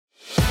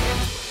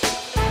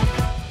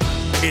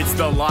It's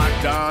the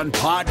Locked On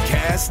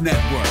Podcast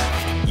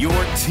Network, your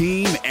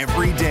team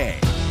every day.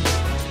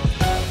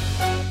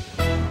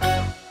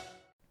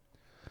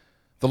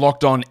 The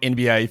Locked On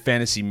NBA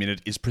Fantasy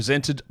Minute is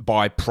presented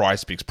by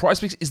PrizePicks.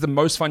 PrizePicks is the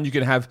most fun you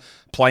can have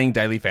playing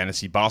daily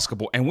fantasy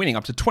basketball and winning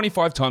up to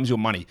 25 times your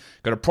money.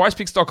 Go to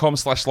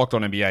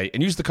prizepicks.com/LockedOnNBA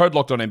and use the code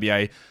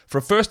LockedOnNBA for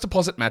a first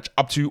deposit match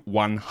up to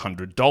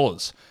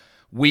 $100.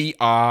 We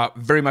are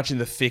very much in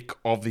the thick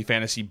of the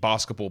fantasy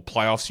basketball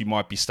playoffs. You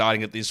might be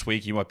starting it this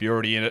week. You might be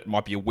already in it. It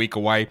might be a week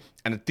away.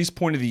 And at this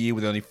point of the year,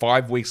 with only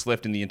 5 weeks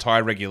left in the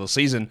entire regular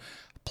season,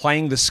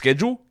 playing the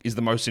schedule is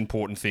the most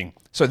important thing.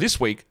 So this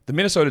week, the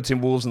Minnesota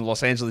Timberwolves and the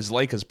Los Angeles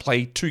Lakers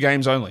play 2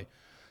 games only.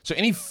 So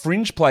any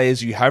fringe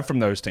players you have from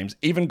those teams,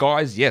 even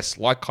guys, yes,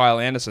 like Kyle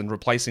Anderson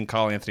replacing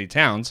Karl Anthony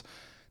Towns,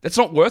 that's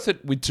not worth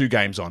it with 2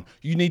 games on.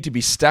 You need to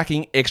be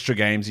stacking extra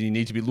games, and you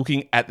need to be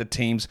looking at the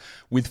teams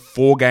with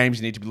 4 games.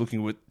 You need to be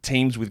looking at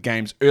teams with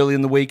games early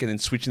in the week and then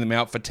switching them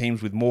out for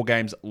teams with more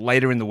games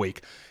later in the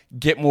week.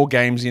 Get more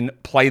games in,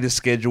 play the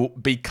schedule,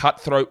 be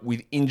cutthroat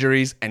with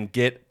injuries, and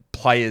get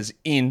players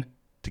in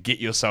to get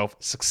yourself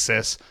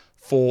success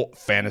for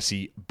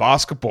fantasy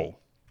basketball.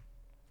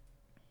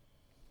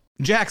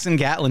 Jackson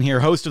Gatlin here,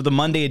 host of the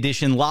Monday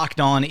edition Locked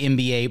On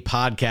NBA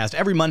podcast.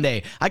 Every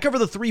Monday, I cover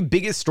the 3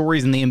 biggest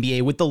stories in the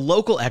NBA with the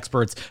local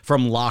experts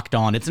from Locked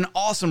On. It's an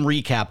awesome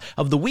recap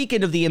of the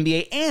weekend of the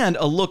NBA and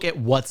a look at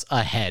what's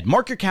ahead.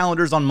 Mark your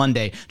calendars on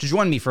Monday to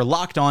join me for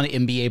Locked On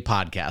NBA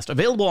podcast,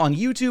 available on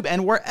YouTube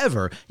and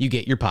wherever you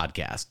get your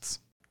podcasts.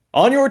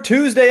 On your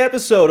Tuesday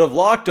episode of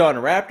Locked On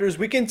Raptors,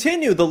 we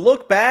continue the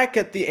look back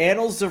at the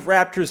annals of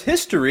Raptors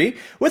history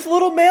with a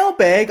little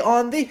mailbag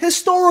on the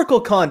historical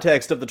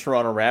context of the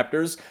Toronto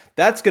Raptors.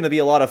 That's going to be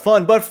a lot of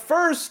fun, but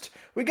first,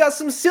 we got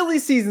some silly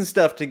season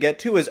stuff to get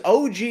to as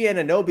OG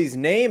Anunoby's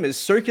name is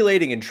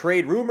circulating in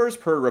trade rumors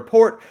per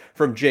report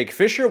from Jake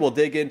Fisher. We'll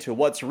dig into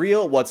what's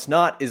real, what's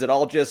not. Is it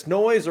all just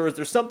noise, or is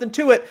there something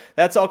to it?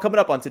 That's all coming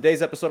up on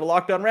today's episode of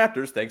Locked On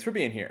Raptors. Thanks for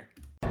being here.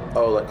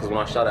 Because when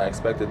I shot, I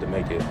expected to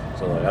make it.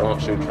 So, I don't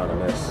shoot trying to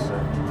miss.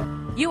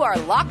 You are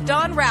Locked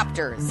On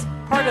Raptors,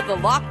 part of the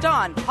Locked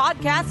On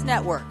Podcast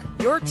Network,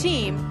 your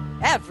team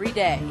every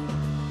day.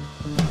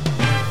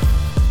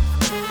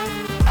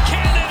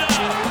 Canada,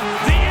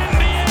 the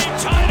NBA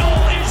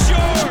title is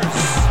yours.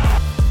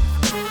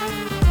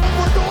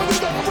 We're going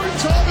to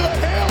overtime and a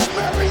Hail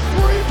Mary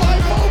 3 by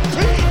Mo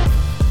Pete.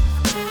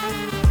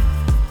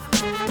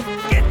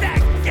 Get that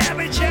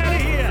garbage out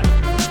of here.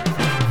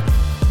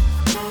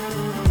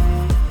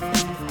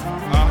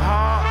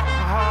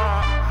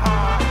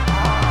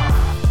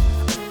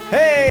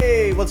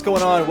 Hey, what's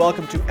going on?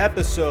 Welcome to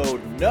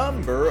episode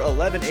number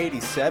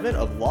 1187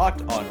 of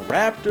Locked On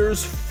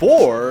Raptors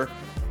for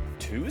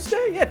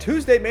Tuesday? Yeah,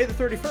 Tuesday, May the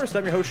 31st.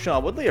 I'm your host,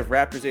 Sean Woodley of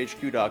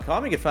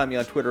RaptorsHQ.com. You can find me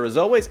on Twitter as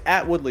always,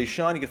 at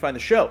WoodleySean. You can find the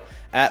show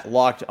at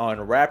Locked On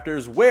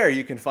Raptors, where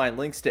you can find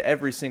links to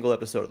every single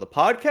episode of the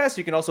podcast.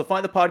 You can also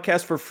find the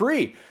podcast for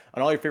free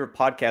on all your favorite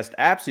podcast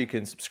apps. So you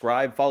can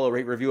subscribe, follow,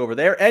 rate, review over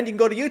there. And you can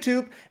go to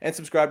YouTube and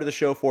subscribe to the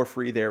show for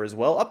free there as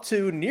well. Up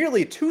to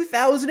nearly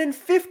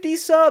 2,050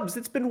 subs.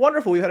 It's been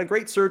wonderful. We've had a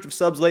great surge of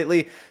subs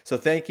lately. So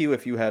thank you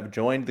if you have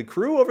joined the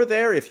crew over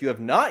there. If you have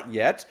not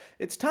yet,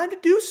 it's time to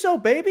do so,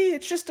 baby.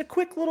 It's just a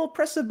quick little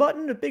press a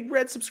button, a big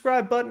red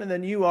subscribe button, and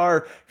then you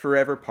are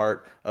forever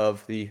part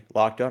of the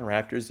Locked On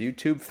Raptors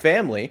YouTube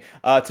family.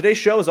 Today's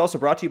show is also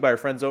brought to you by our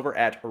friends over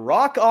at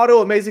Rock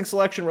Auto. Amazing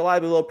selection,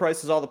 reliably low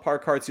prices, all the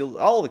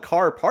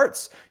car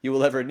parts you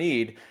will ever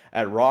need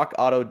at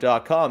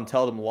rockauto.com.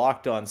 Tell them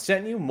Locked On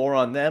sent you. More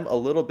on them a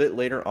little bit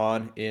later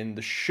on in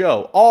the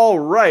show. All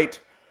right.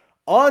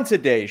 On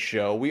today's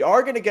show, we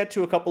are going to get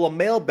to a couple of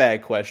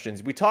mailbag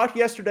questions. We talked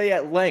yesterday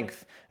at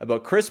length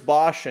about Chris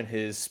Bosh and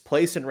his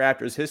place in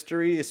Raptors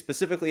history,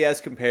 specifically as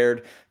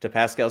compared to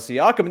Pascal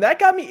Siakam. And that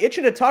got me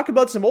itching to talk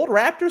about some old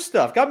Raptors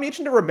stuff, got me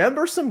itching to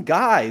remember some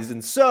guys.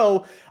 And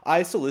so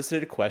I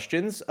solicited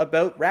questions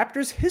about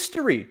Raptors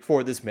history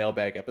for this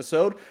mailbag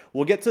episode.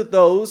 We'll get to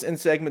those in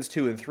segments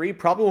 2 and 3.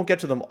 Probably won't get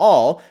to them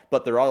all,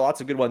 but there are lots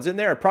of good ones in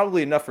there, and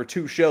probably enough for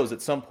 2 shows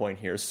at some point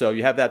here. So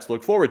you have that to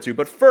look forward to.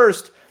 But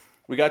first,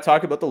 we got to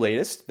talk about the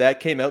latest that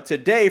came out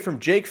today from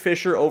Jake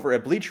Fisher over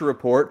at Bleacher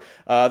Report.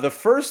 The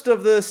first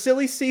of the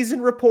silly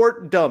season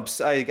report dumps,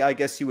 I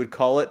guess you would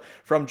call it,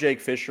 from Jake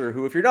Fisher,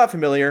 who, if you're not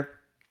familiar,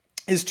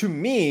 is to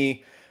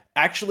me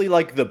actually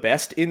like the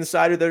best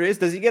insider there is.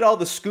 Does he get all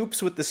the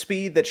scoops with the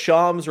speed that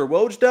Shams or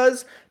Woj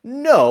does?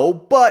 No,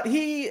 but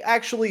he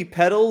actually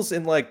peddles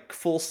in like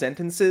full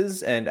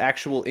sentences and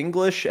actual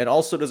English, and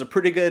also does a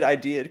pretty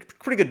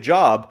good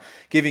job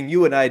giving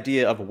you an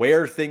idea of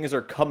where things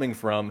are coming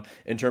from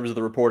in terms of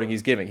the reporting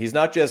he's giving. He's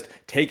not just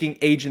taking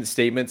agent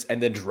statements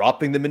and then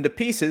dropping them into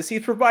pieces.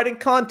 He's providing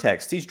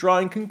context. He's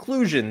drawing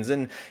conclusions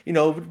and,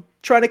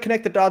 trying to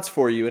connect the dots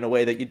for you in a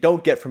way that you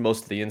don't get from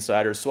most of the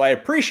insiders. So I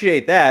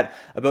appreciate that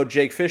about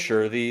Jake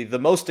Fisher, the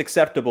most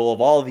acceptable of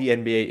all the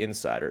NBA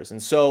insiders.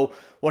 And so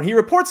when he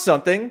reports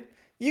something,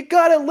 you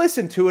gotta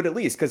listen to it at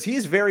least, because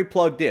he's very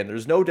plugged in.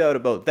 There's no doubt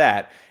about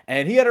that.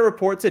 And he had a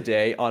report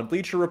today on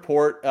Bleacher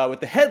Report with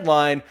the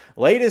headline,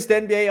 latest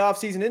NBA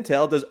offseason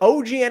intel, does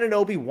OG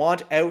Anunoby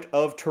want out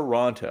of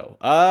Toronto?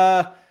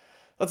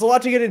 That's a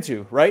lot to get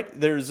into, right?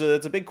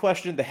 It's a big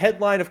question. The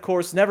headline, of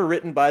course, never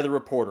written by the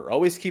reporter.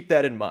 Always keep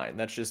that in mind.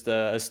 That's just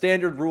a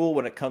standard rule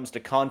when it comes to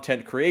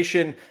content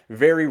creation.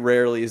 Very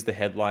rarely is the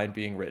headline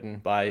being written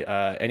by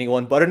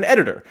anyone but an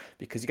editor,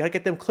 because you got to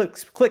get them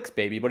clicks,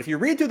 baby. But if you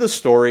read through the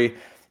story,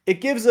 it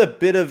gives a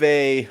bit of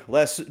a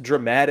less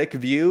dramatic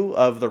view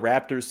of the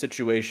Raptors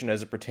situation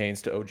as it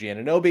pertains to OG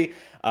Anunoby.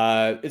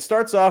 It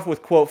starts off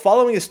with, quote,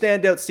 following a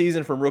standout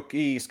season from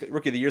Rookie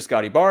of the Year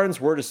Scotty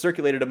Barnes, word is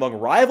circulated among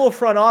rival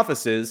front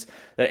offices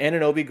that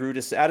Anunoby grew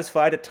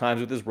dissatisfied at times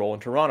with his role in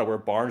Toronto, where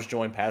Barnes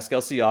joined Pascal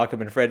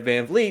Siakam and Fred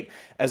VanVleet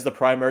as the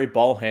primary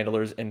ball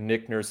handlers in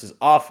Nick Nurse's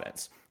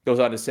offense. Goes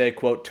on to say,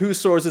 quote, two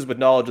sources with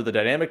knowledge of the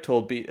dynamic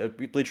told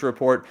Bleacher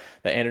Report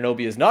that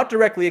Anunoby has not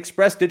directly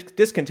expressed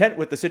discontent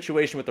with the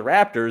situation with the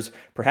Raptors.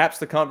 Perhaps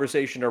the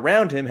conversation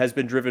around him has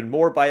been driven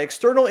more by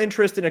external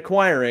interest in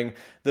acquiring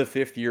the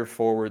fifth-year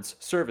forward's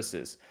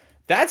services.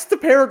 That's the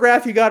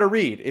paragraph you got to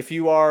read if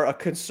you are a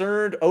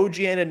concerned OG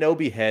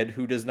Anunoby head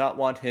who does not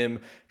want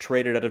him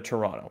traded out of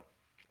Toronto.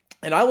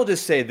 And I will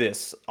just say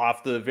this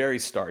off the very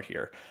start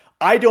here.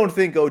 I don't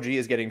think OG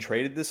is getting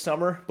traded this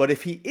summer, but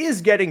if he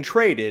is getting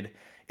traded,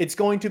 it's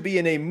going to be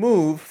in a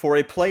move for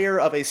a player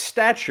of a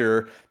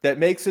stature that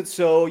makes it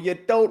so you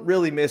don't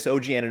really miss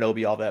OG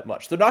Anunoby all that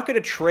much. They're not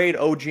going to trade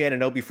OG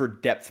Anunoby for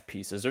depth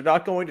pieces. They're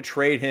not going to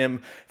trade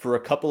him for a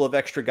couple of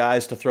extra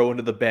guys to throw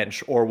into the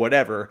bench or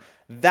whatever.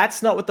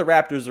 That's not what the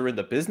Raptors are in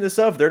the business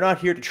of. They're not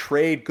here to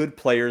trade good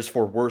players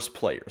for worse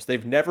players.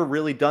 They've never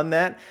really done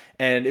that,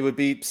 and it would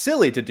be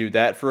silly to do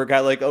that for a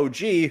guy like OG,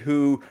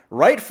 who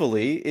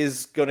rightfully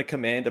is going to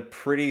command a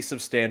pretty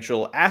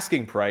substantial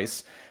asking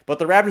price. But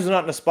the Raptors are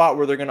not in a spot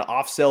where they're going to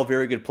off-sell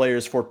very good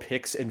players for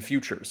picks and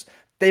futures.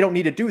 They don't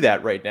need to do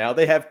that right now.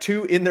 They have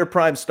two in their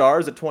prime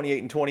stars at 28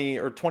 and 20,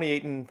 or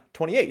 28 and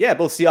 28. Yeah,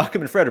 both Siakam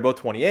and Fred are both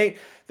 28.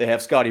 They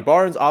have Scotty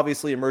Barnes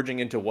obviously emerging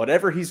into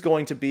whatever he's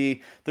going to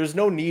be. There's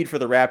no need for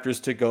the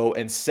Raptors to go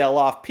and sell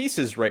off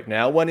pieces right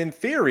now, when in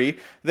theory,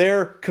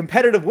 their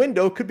competitive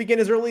window could begin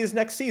as early as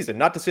next season.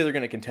 Not to say they're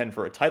going to contend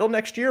for a title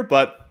next year,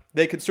 but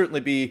they could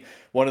certainly be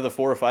one of the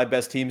 4 or 5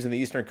 best teams in the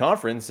Eastern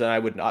Conference, and I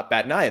would not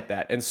bat an eye at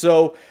that. And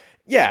so,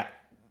 yeah,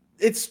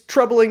 it's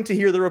troubling to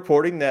hear the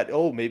reporting that,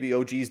 oh, maybe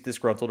OG's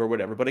disgruntled or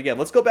whatever. But again,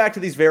 let's go back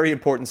to these very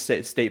important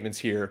statements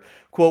here.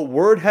 Quote,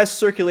 word has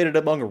circulated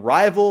among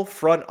rival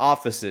front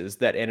offices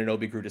that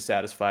Anunoby grew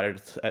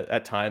dissatisfied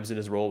at times in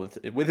his role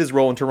with his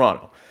role in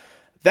Toronto.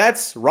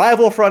 That's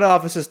rival front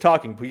offices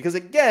talking, because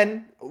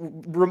again,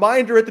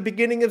 reminder at the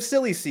beginning of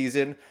silly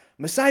season,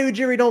 Masai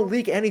Ujiri don't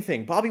leak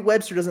anything. Bobby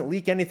Webster doesn't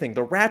leak anything.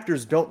 The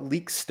Raptors don't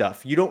leak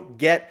stuff. You don't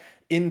get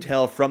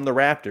intel from the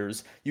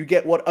Raptors. You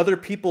get what other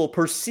people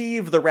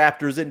perceive the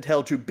Raptors'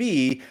 intel to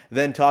be,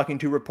 then talking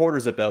to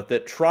reporters about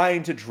that,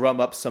 trying to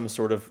drum up some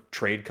sort of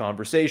trade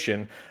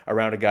conversation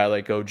around a guy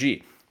like OG.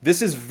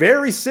 This is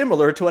very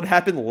similar to what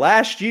happened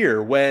last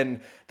year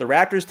when the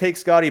Raptors take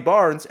Scotty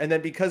Barnes, and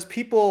then because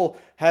people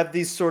have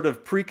these sort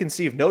of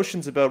preconceived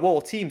notions about,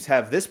 well, teams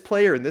have this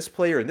player and this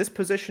player in this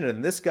position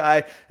and this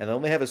guy, and they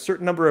only have a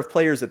certain number of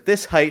players at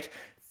this height,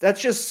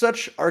 that's just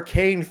such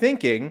arcane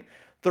thinking.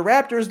 The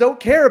Raptors don't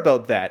care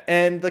about that.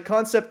 And the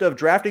concept of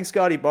drafting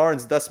Scotty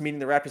Barnes, thus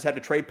meaning the Raptors had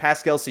to trade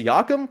Pascal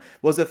Siakam,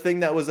 was a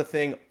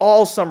thing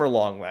all summer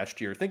long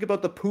last year. Think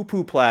about the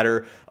poo-poo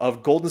platter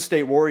of Golden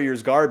State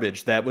Warriors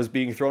garbage that was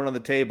being thrown on the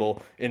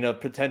table in a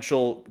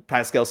potential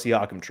Pascal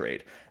Siakam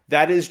trade.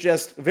 That is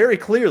just very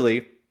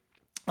clearly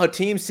a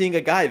team seeing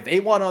a guy they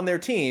want on their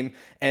team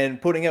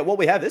and putting out, well,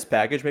 we have this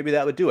package, maybe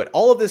that would do it.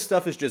 All of this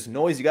stuff is just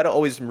noise. You got to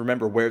always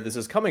remember where this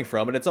is coming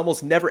from, and it's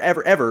almost never,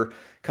 ever, ever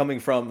coming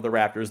from the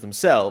Raptors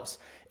themselves.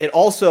 It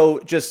also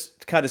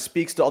just kind of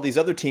speaks to all these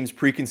other teams'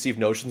 preconceived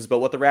notions about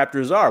what the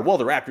Raptors are. Well,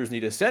 the Raptors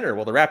need a center.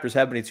 Well, the Raptors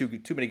have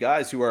too many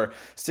guys who are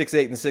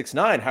 6'8" and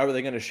 6'9". How are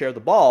they going to share the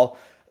ball?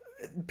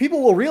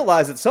 People will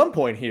realize at some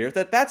point here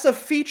that that's a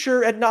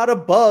feature and not a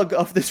bug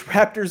of this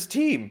Raptors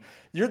team.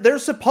 They're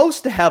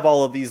supposed to have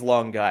all of these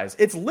long guys.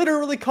 It's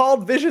literally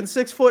called Vision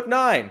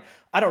 6'9".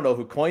 I don't know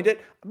who coined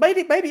it.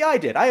 Maybe I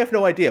did. I have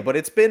no idea. But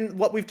it's been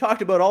what we've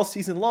talked about all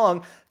season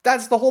long.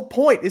 That's the whole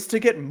point, is to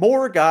get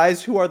more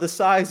guys who are the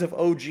size of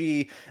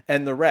OG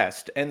and the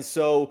rest. And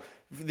so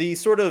the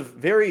sort of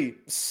very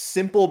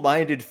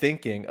simple-minded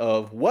thinking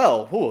of,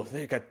 well,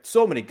 they got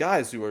so many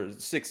guys who are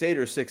 6'8"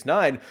 or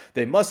 6'9",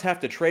 they must have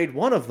to trade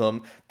one of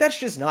them. That's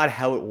just not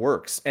how it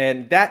works.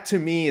 And that, to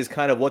me, is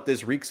kind of what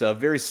this reeks of,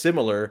 very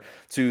similar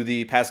to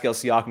the Pascal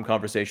Siakam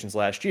conversations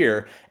last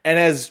year. And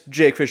as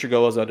Jake Fisher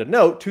goes on to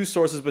note, two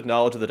sources with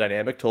knowledge of the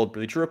dynamic told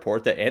Bleacher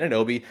Report that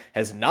Anunoby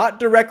has not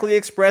directly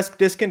expressed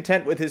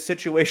discontent with his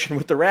situation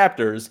with the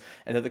Raptors,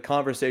 and that the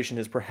conversation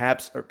is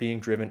perhaps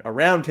being driven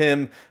around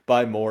him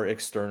by more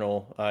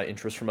external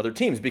interest from other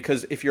teams.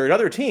 Because if you're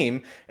another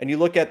team and you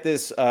look at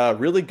this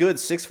really good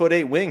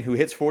 6'8" wing who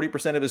hits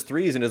 40% of his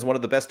threes and is one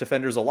of the best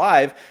defenders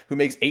alive, who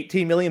makes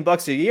 $18 million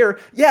a year,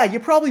 yeah, you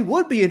probably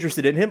would be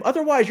interested in him.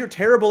 Otherwise, you're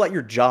terrible at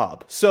your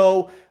job.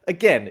 So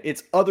again,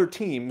 it's other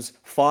teams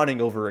fawning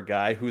over a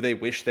guy who they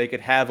wish they could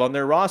have on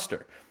their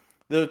roster.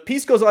 The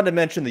piece goes on to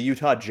mention the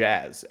Utah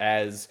Jazz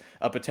as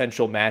a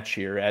potential match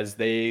here as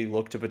they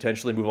look to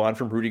potentially move on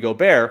from Rudy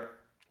Gobert.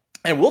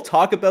 And we'll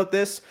talk about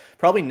this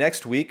probably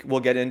next week. We'll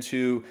get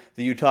into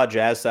the Utah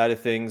Jazz side of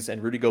things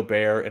and Rudy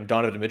Gobert and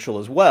Donovan Mitchell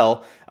as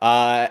well,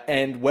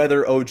 and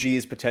whether OG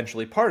is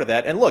potentially part of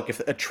that. And look, if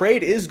a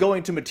trade is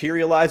going to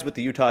materialize with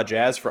the Utah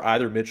Jazz for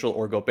either Mitchell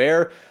or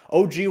Gobert,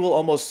 OG will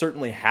almost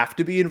certainly have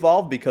to be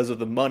involved because of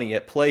the money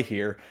at play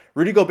here.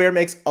 Rudy Gobert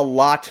makes a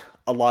lot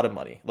of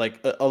money,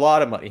 like a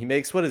lot of money. He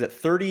makes, what is it,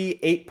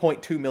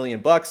 $38.2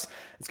 million.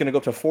 It's going to go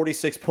up to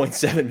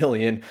 $46.7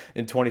 million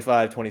in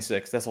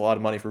 25-26. That's a lot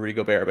of money for Rudy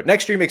Gobert. But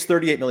next year he makes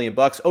 $38 million.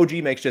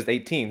 OG makes just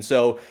 18.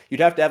 So you'd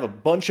have to have a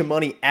bunch of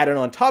money added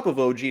on top of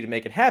OG to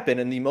make it happen.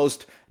 And the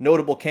most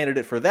notable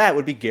candidate for that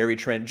would be Gary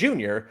Trent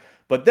Jr.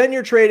 But then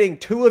you're trading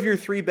two of your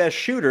three best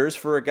shooters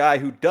for a guy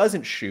who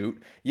doesn't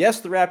shoot. Yes,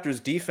 the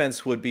Raptors'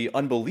 defense would be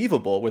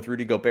unbelievable with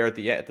Rudy Gobert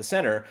at the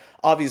center.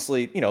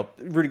 Obviously,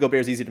 Rudy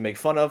Gobert is easy to make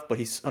fun of, but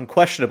he's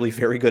unquestionably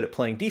very good at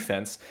playing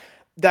defense.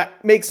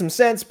 That makes some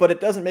sense, but it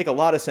doesn't make a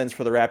lot of sense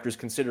for the Raptors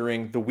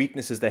considering the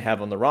weaknesses they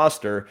have on the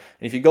roster.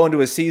 And if you go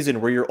into a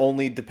season where your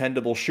only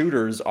dependable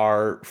shooters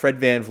are Fred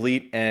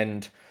VanVleet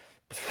and,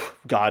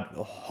 God,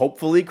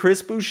 hopefully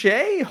Chris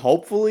Boucher,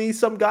 hopefully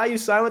some guy you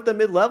sign with the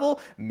mid-level,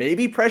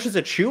 maybe Precious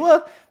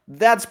Achiuwa,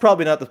 that's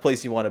probably not the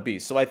place you want to be.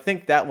 So I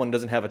think that one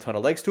doesn't have a ton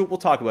of legs to it. We'll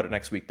talk about it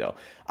next week, though.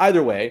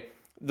 Either way,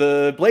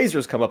 the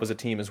Blazers come up as a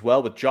team as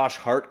well, with Josh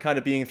Hart kind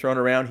of being thrown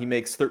around. He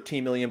makes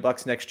 $13 million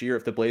next year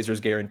if the Blazers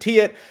guarantee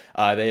it.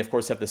 They, of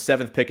course, have the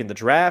 7th pick in the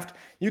draft.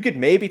 You could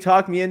maybe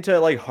talk me into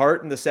like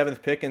Hart and the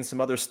 7th pick and some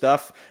other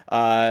stuff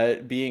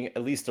being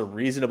at least a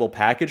reasonable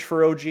package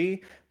for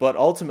OG. But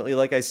ultimately,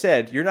 like I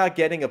said, you're not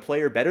getting a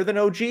player better than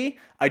OG.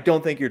 I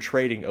don't think you're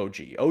trading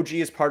OG. OG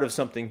is part of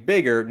something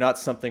bigger, not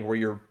something where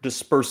you're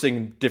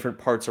dispersing different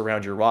parts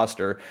around your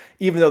roster.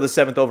 Even though the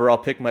 7th overall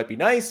pick might be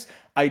nice,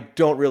 I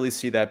don't really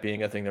see that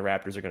being a thing the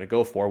Raptors are going to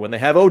go for when they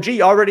have OG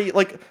already,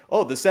 like,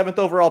 oh, the 7th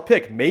overall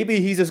pick.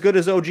 Maybe he's as good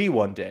as OG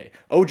one day.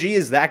 OG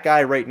is that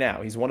guy right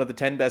now. He's one of the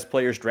 10 best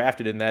players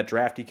drafted in that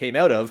draft he came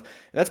out of. And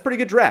that's a pretty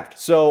good draft.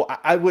 So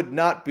I would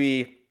not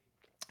be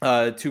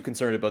too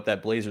concerned about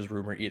that Blazers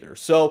rumor either.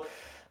 So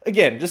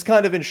again, just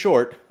kind of in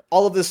short,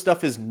 all of this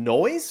stuff is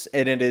noise,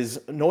 and it is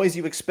noise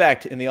you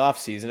expect in the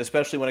offseason,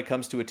 especially when it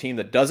comes to a team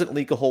that doesn't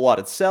leak a whole lot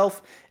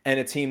itself, and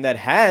a team that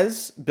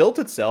has built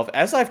itself,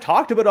 as I've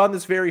talked about on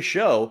this very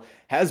show,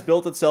 has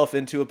built itself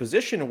into a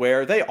position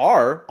where they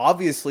are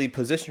obviously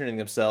positioning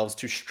themselves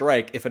to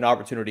strike if an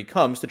opportunity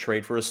comes to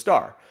trade for a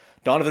star.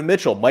 Donovan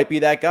Mitchell might be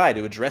that guy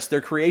to address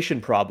their creation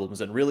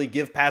problems and really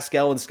give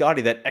Pascal and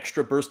Scottie that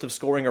extra burst of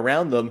scoring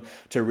around them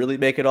to really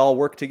make it all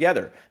work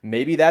together.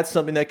 Maybe that's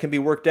something that can be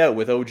worked out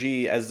with OG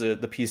as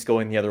the piece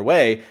going the other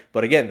way.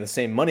 But again, the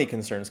same money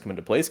concerns come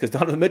into place because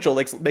Donovan Mitchell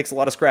makes a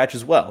lot of scratch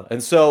as well.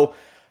 And so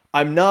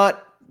I'm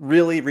not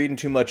really reading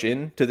too much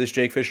into this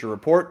Jake Fisher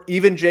report.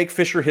 Even Jake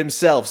Fisher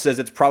himself says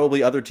it's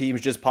probably other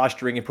teams just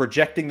posturing and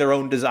projecting their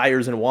own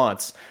desires and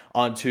wants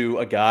onto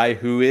a guy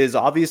who is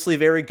obviously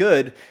very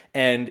good,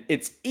 and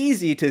it's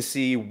easy to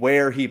see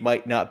where he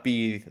might not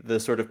be the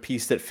sort of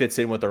piece that fits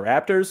in with the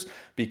Raptors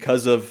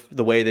because of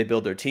the way they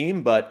build their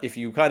team. But if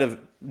you kind of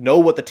know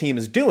what the team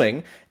is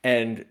doing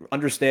and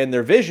understand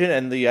their vision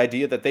and the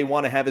idea that they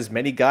want to have as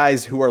many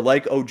guys who are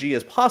like OG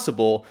as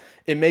possible,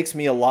 it makes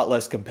me a lot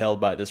less compelled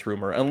by this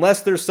rumor.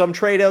 Unless there's some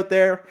trade out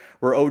there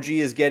where OG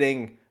is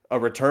getting a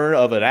return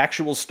of an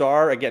actual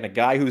star, again, a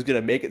guy who's going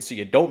to make it so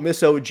you don't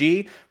miss OG,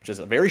 which is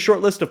a very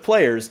short list of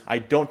players, I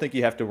don't think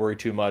you have to worry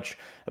too much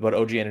about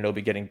OG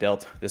Anunoby getting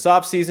dealt this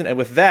offseason. And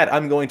with that,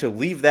 I'm going to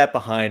leave that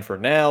behind for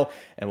now,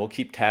 and we'll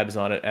keep tabs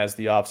on it as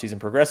the offseason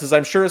progresses.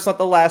 I'm sure it's not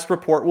the last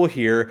report we'll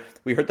hear.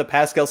 We heard the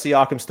Pascal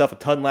Siakam stuff a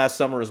ton last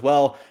summer as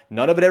well.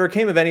 None of it ever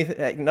came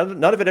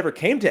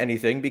to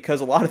anything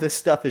because a lot of this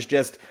stuff is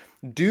just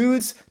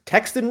dudes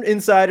texting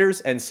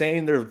insiders and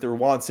saying their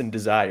wants and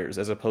desires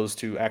as opposed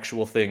to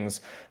actual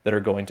things that are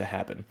going to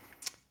happen.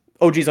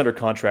 OG's under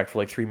contract for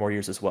like 3 more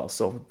years as well,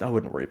 so I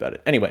wouldn't worry about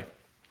it. Anyway,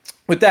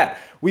 with that,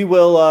 we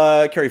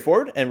will carry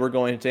forward, and we're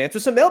going to answer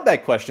some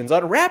mailbag questions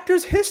on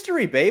Raptors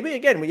history, baby.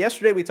 Again,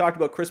 yesterday we talked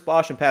about Chris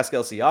Bosh and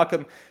Pascal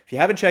Siakam. If you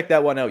haven't checked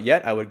that one out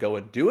yet, I would go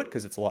and do it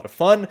because it's a lot of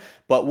fun,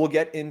 but we'll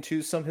get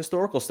into some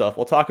historical stuff.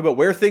 We'll talk about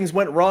where things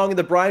went wrong in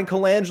the Brian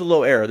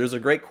Colangelo era. There's a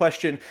great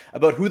question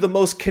about who the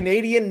most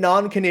Canadian,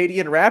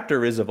 non-Canadian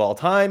Raptor is of all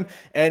time,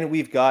 and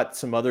we've got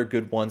some other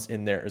good ones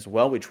in there as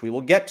well, which we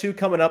will get to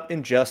coming up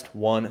in just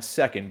 1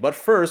 second. But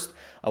first,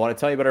 I want to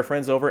tell you about our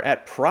friends over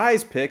at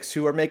Prize Picks,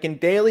 who are making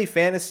daily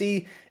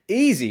fantasy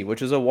easy,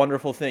 which is a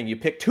wonderful thing. You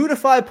pick 2 to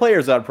 5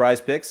 players on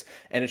Prize Picks,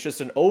 and it's just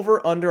an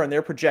over-under on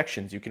their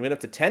projections. You can win up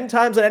to 10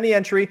 times on any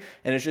entry,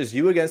 and it's just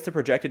you against the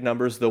projected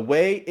numbers the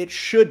way it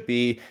should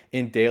be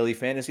in daily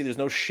fantasy. There's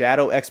no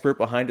shadow expert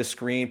behind a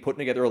screen putting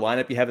together a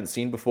lineup you haven't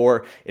seen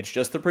before. It's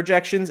just the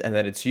projections, and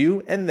then it's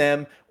you and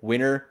them.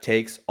 Winner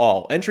takes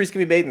all. Entries can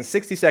be made in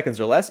 60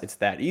 seconds or less. It's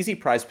that easy.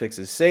 Prize Picks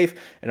is safe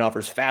and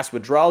offers fast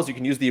withdrawals. You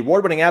can use the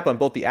award-winning app on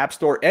both the App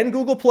Store and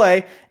Google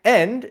Play,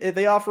 and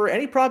they offer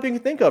any prop you can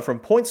think of, from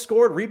points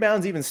scored,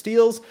 rebounds, even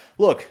steals.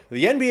 Look,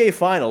 the NBA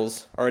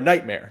Finals are a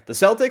nightmare. The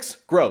Celtics,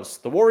 gross.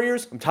 The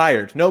Warriors, I'm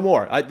tired. No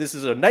more. This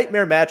is a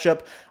nightmare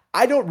matchup.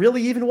 I don't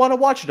really even want to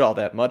watch it all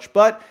that much,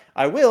 but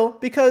I will,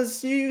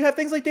 because you have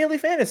things like daily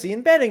fantasy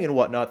and betting and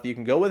whatnot that you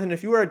can go with. And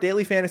if you are a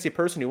daily fantasy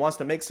person who wants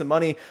to make some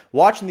money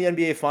watching the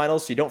NBA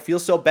Finals so you don't feel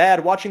so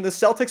bad watching the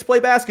Celtics play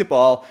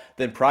basketball,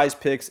 then Prize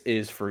Picks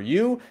is for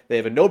you. They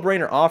have a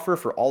no-brainer offer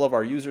for all of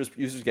our users.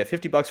 Users get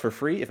 $50 for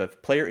free if a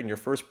player in your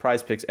first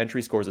Prize Picks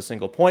entry scores a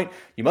single point.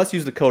 You must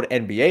use the code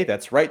NBA.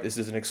 That's right. This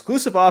is an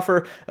exclusive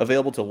offer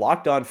available to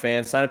Locked On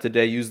fans. Sign up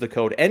today. Use the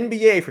code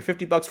NBA for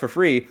 $50 for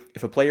free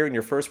if a player in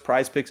your first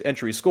Prize Picks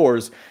entry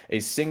scores a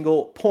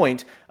single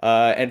point.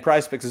 And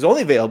Prize Picks is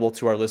only available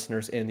to our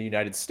listeners in the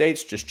United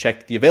States. Just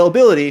check the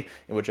availability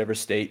in whichever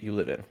state you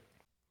live in.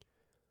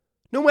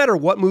 No matter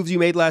what moves you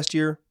made last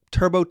year,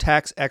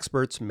 TurboTax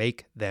experts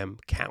make them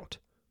count.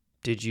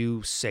 Did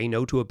you say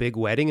no to a big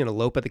wedding and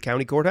elope at the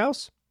county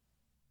courthouse?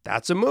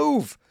 That's a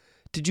move.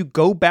 Did you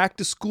go back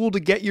to school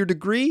to get your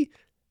degree?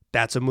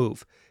 That's a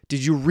move.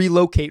 Did you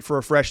relocate for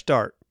a fresh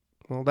start?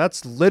 Well,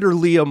 that's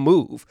literally a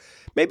move.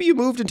 Maybe you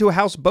moved into a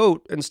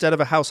houseboat instead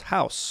of a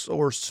house,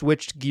 or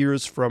switched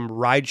gears from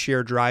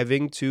rideshare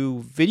driving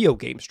to video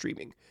game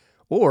streaming.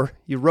 Or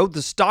you rode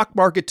the stock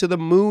market to the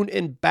moon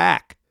and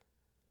back.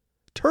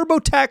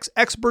 TurboTax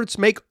experts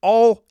make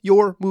all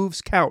your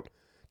moves count,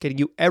 getting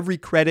you every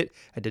credit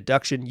and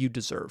deduction you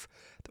deserve.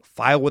 They'll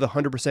file with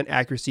 100%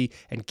 accuracy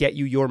and get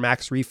you your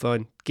max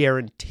refund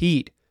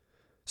guaranteed.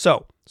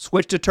 So,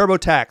 switch to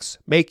TurboTax.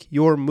 Make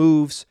your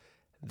moves.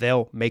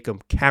 They'll make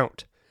them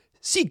count.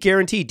 See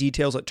guarantee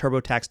details at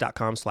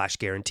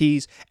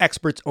turbotax.com/guarantees.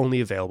 Experts only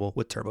available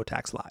with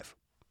TurboTax Live.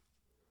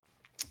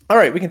 All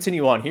right, we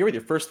continue on here with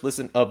your first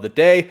listen of the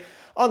day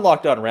on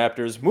Locked On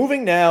Raptors.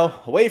 Moving now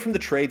away from the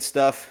trade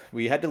stuff.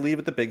 We had to leave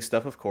with the big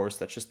stuff, of course.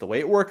 That's just the way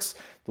it works,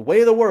 the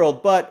way of the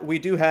world. But we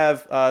do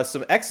have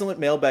some excellent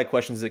mailbag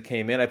questions that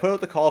came in. I put out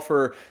the call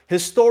for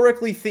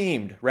historically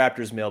themed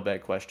Raptors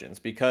mailbag questions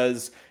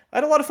because I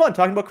had a lot of fun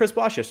talking about Chris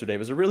Bosh yesterday. It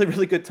was a really,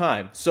 really good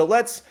time. So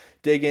let's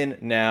dig in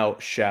now,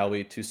 shall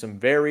we, to some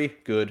very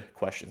good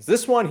questions.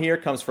 This one here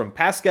comes from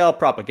Pascal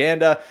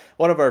Propaganda,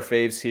 one of our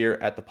faves here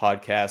at the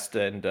podcast,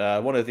 and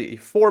one of the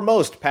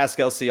foremost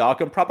Pascal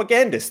Siakam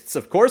propagandists,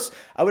 of course.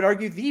 I would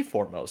argue the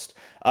foremost.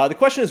 The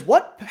question is,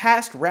 what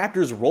past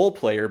Raptors role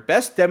player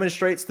best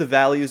demonstrates the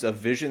values of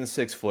Vision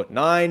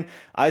 6'9"?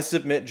 I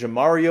submit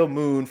Jamario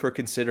Moon for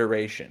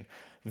consideration.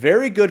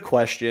 Very good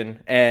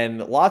question, and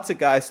lots of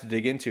guys to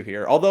dig into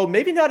here, although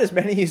maybe not as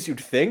many as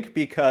you'd think,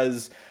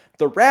 because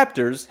the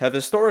Raptors have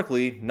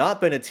historically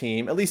not been a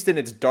team, at least in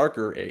its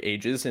darker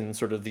ages, in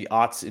sort of the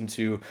aughts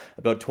into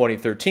about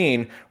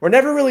 2013, were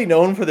never really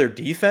known for their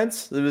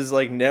defense. It was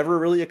like never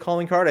really a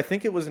calling card. I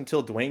think it was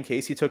until Dwayne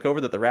Casey took over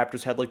that the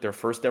Raptors had like their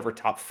first ever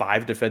top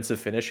 5 defensive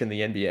finish in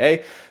the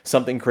NBA,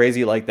 something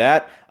crazy like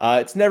that.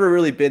 It's never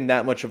really been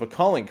that much of a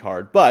calling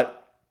card, but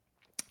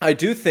I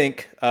do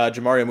think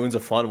Jamario Moon's a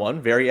fun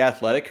one, very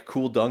athletic,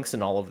 cool dunks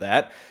and all of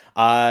that.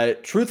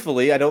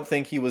 Truthfully, I don't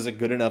think he was a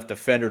good enough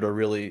defender to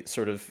really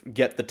sort of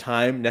get the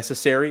time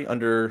necessary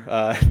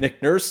under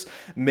Nick Nurse.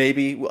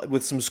 Maybe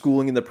with some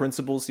schooling in the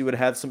principles, he would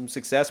have some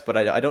success, but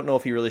I don't know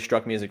if he really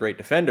struck me as a great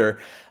defender.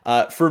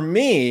 For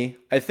me,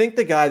 I think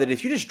the guy that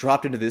if you just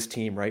dropped into this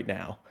team right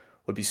now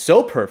would be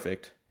so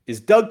perfect is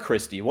Doug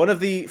Christie, one of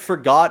the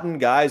forgotten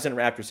guys in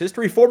Raptors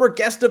history, former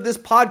guest of this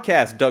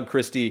podcast, Doug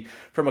Christie,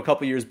 from a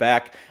couple years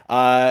back.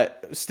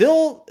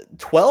 Still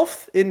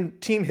 12th in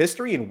team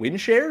history in win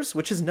shares,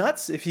 which is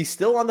nuts if he's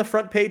still on the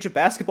front page of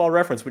Basketball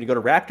Reference when you go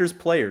to Raptors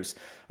players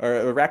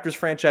or Raptors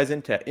franchise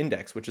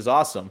index, which is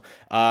awesome.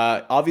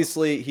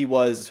 Obviously, he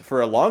was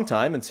for a long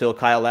time until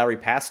Kyle Lowry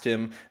passed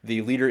him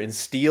the leader in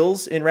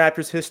steals in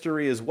Raptors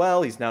history as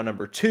well. He's now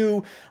number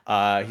 2.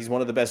 He's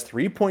one of the best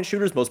three-point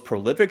shooters, most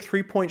prolific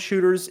three-point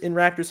shooters in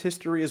Raptors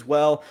history as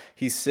well.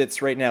 He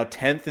sits right now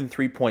 10th in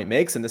three-point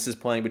makes, and this is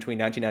playing between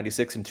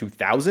 1996 and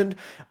 2000.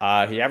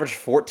 He averaged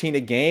 14 a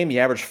game.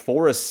 He averaged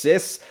 4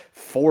 assists,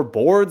 4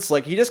 boards.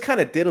 Like, he just kind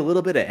of did a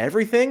little bit of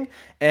everything,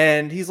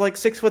 and he's like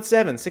 6'7",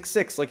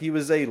 6'6". Like, he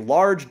was a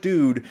large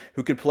dude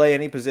who could play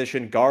any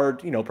position, guard,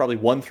 probably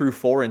 1 through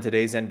 4 in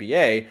today's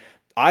NBA.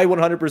 I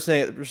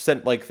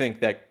 100% think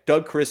that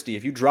Doug Christie,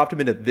 if you dropped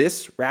him into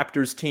this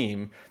Raptors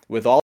team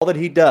with all that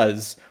he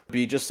does, would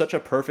be just such a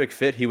perfect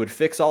fit. He would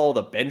fix all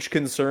the bench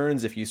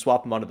concerns if you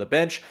swap him onto the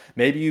bench.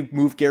 Maybe you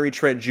move Gary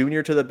Trent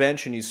Jr. to the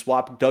bench and you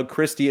swap Doug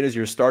Christie in as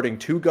your starting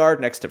 2 guard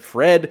next to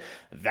Fred.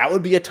 That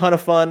would be a ton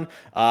of fun.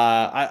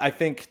 I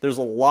think there's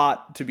a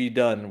lot to be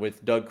done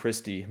with Doug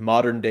Christie,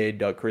 modern day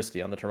Doug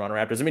Christie on the Toronto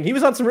Raptors. I mean, he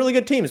was on some really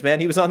good teams, man.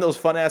 He was on those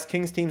fun-ass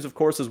Kings teams, of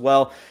course, as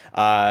well.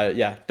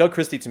 Yeah, Doug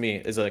Christie to me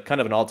is a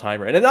kind of an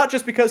all-timer. And not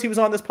just because he was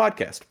on this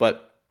podcast,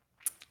 but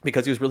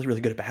because he was really,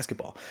 really good at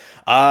basketball.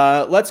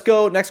 Let's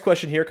go. Next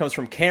question here comes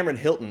from Cameron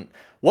Hilton.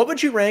 What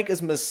would you rank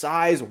as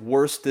Masai's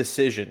worst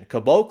decision?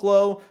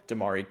 Caboclo,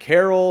 Damari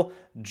Carroll,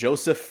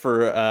 Joseph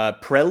for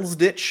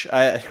Prelsditch?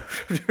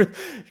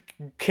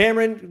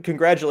 Cameron,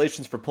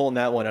 congratulations for pulling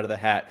that one out of the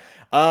hat.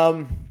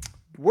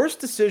 Worst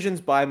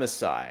decisions by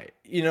Masai.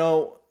 You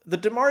know, the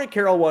Damari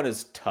Carroll one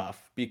is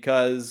tough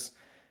because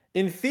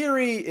in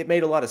theory, it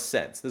made a lot of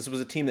sense. This was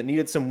a team that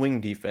needed some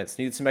wing defense,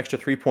 needed some extra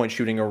three-point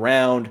shooting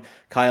around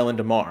Kyle and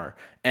DeMar.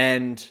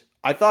 And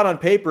I thought on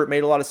paper it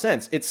made a lot of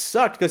sense. It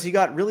sucked because he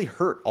got really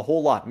hurt a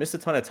whole lot, missed a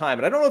ton of time.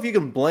 And I don't know if you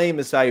can blame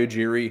Masai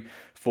Ujiri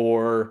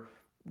for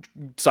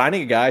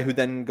signing a guy who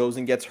then goes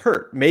and gets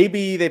hurt.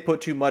 Maybe they put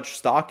too much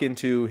stock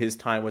into his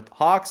time with the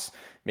Hawks.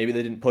 Maybe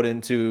they didn't put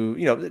into,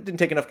 didn't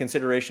take enough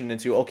consideration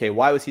into, okay,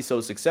 why was he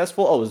so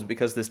successful? Oh, it was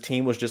because this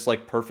team was just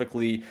like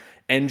perfectly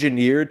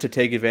engineered to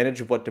take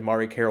advantage of what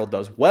Damari Carroll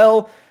does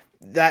well.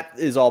 That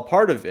is all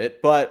part of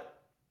it. But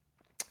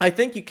I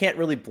think you can't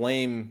really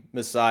blame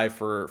Masai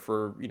for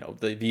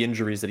the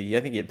injuries that I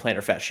think he had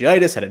plantar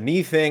fasciitis, had a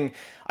knee thing.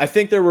 I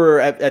think there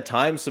were at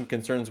times some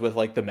concerns with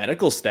like the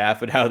medical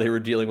staff and how they were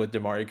dealing with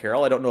Damari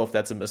Carroll. I don't know if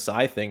that's a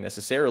Masai thing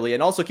necessarily.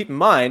 And also keep in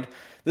mind,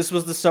 this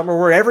was the summer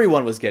where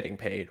everyone was getting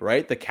paid,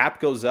 right? The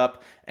cap goes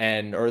up,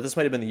 or this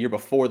might have been the year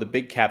before the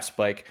big cap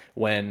spike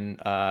when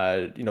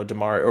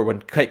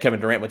when Kevin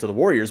Durant went to the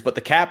Warriors. But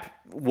the cap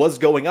was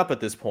going up at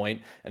this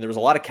point, and there was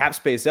a lot of cap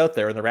space out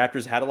there, and the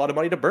Raptors had a lot of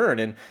money to burn.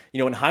 And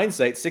in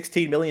hindsight,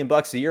 $16 million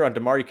a year on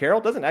Damari Carroll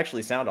doesn't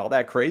actually sound all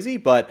that crazy,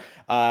 but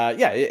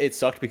it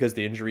sucked because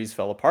the injuries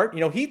fell apart.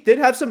 He did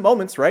have some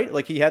moments, right?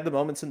 Like he had the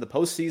moments in the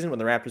postseason when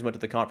the Raptors went to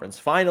the conference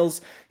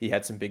finals. He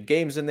had some big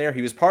games in there.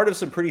 He was part of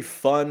some pretty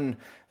fun,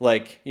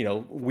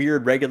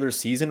 weird regular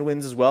season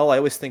wins as well. I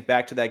always think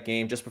back to that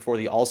game just before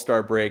the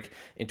All-Star break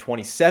in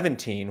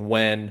 2017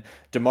 when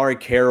Damari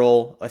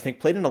Carroll, I think,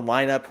 played in a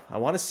lineup. I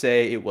want to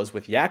say it was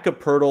with Jakob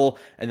Poeltl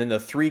and then the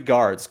 3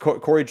 guards,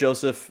 Corey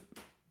Joseph,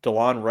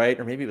 DeLon Wright,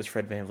 or maybe it was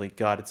Fred VanVleet.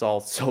 God, it's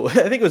all so. I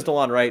think it was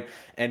DeLon Wright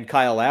and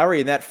Kyle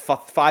Lowry, and that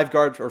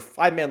 5-guard or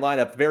 5-man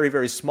lineup, very,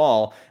 very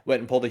small, went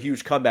and pulled a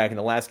huge comeback in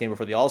the last game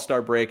before the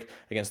All-Star break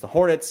against the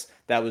Hornets.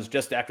 That was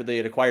just after they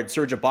had acquired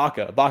Serge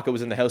Ibaka. Ibaka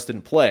was in the house,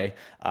 didn't play.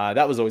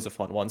 That was always a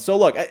fun one. So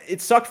look,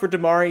 it sucked for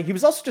Damari. He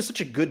was also just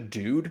such a good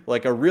dude,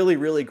 like a really,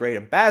 really great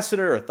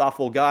ambassador, a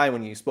thoughtful guy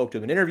when you spoke to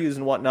him in interviews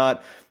and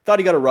whatnot. Thought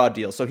he got a raw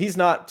deal. So he's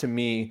not, to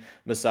me,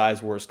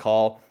 Masai's worst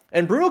call.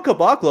 And Bruno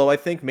Caboclo, I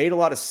think, made a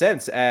lot of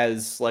sense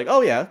as like,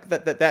 oh yeah,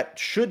 that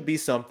should be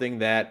something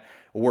that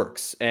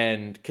works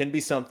and can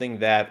be something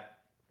that,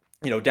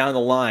 down the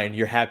line,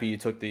 you're happy you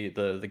took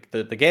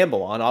the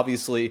gamble on.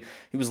 Obviously,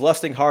 he was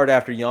lusting hard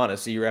after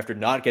Giannis, a year after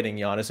not getting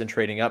Giannis and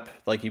trading up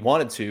like he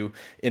wanted to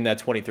in that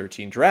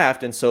 2013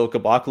 draft. And so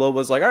Caboclo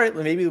was like, all right,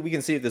 maybe we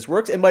can see if this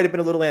works. It might have been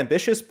a little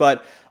ambitious,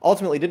 but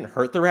ultimately didn't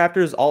hurt the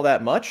Raptors all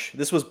that much.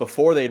 This was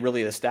before they had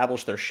really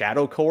established their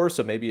shadow core,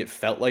 so maybe it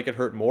felt like it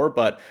hurt more,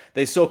 but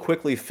they so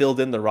quickly filled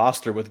in the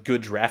roster with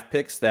good draft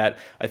picks that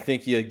I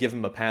think you give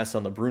them a pass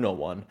on the Bruno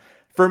one.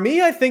 For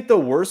me, I think the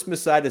worst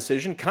Masai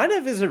decision kind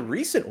of is a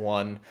recent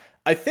one.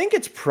 I think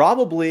it's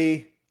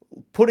probably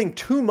putting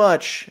too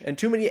much and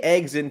too many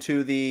eggs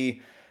into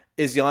the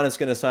is Giannis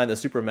going to sign the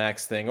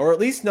Supermax thing, or at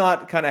least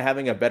not kind of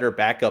having a better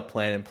backup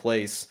plan in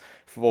place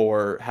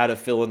for how to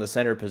fill in the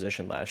center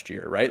position last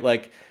year, right?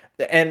 Like,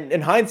 and in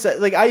hindsight,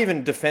 like I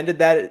even defended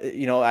that,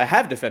 I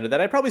have defended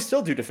that. I probably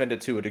still do defend it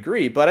to a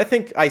degree, but I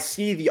think I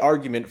see the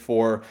argument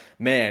for,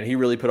 man, he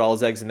really put all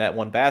his eggs in that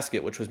one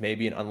basket, which was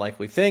maybe an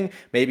unlikely thing.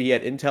 Maybe he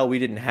had intel we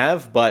didn't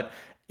have, but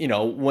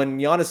when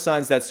Giannis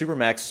signs that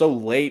Supermax so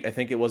late, I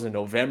think it was in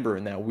November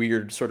in that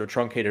weird sort of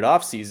truncated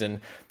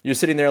offseason, you're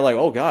sitting there like,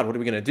 oh God, what are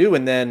we going to do?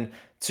 And then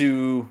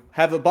to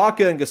have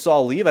Ibaka and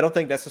Gasol leave, I don't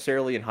think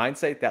necessarily in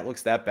hindsight that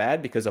looks that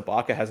bad because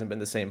Ibaka hasn't been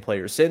the same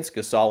player since.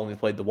 Gasol only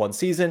played the one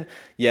season.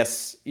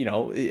 Yes,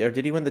 or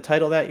did he win the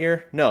title that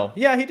year? No.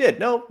 Yeah, he did.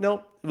 No.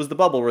 It was the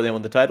bubble where they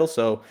won the title,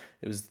 so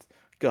it was,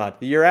 the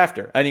year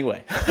after.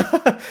 Anyway.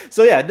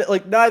 So yeah,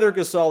 like neither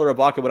Gasol or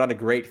Ibaka went on to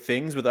great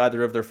things with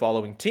either of their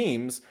following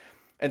teams.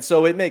 And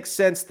so it makes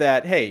sense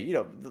that, hey,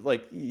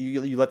 like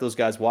you let those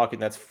guys walk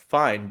and that's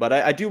fine. But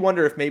I do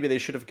wonder if maybe they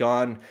should have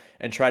gone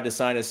and tried to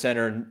sign a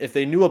center. And if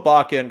they knew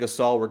Ibaka and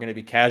Gasol were going to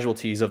be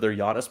casualties of their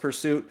Giannis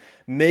pursuit,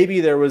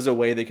 maybe there was a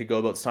way they could go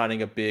about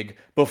signing a big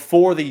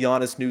before the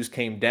Giannis news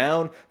came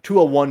down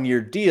to a 1-year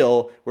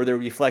deal where there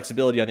would be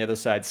flexibility on the other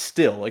side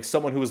still. Like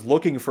someone who was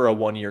looking for a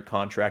 1-year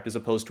contract as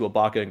opposed to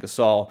Ibaka and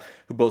Gasol,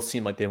 who both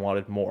seemed like they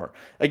wanted more.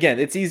 Again,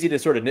 it's easy to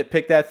sort of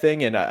nitpick that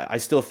thing. And I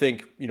still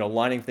think,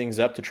 lining things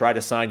up to try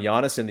to sign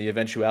Giannis in the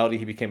eventuality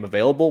he became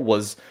available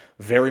was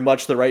very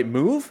much the right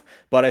move.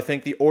 But I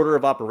think the order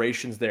of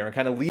operations there and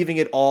kind of leaving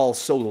it all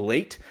so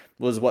late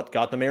was what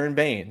got them Aaron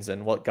Baines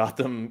and what got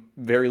them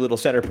very little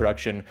center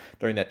production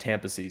during that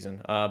Tampa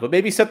season. But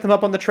maybe set them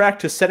up on the track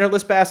to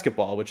centerless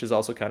basketball, which is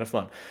also kind of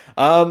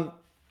fun.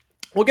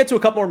 We'll get to a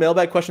couple more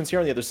mailbag questions here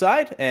on the other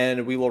side,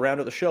 and we will round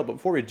out the show. But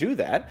before we do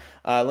that,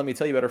 let me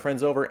tell you about our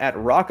friends over at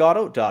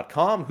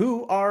rockauto.com,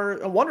 who are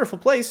a wonderful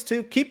place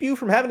to keep you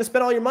from having to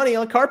spend all your money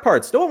on car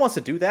parts. No one wants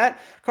to do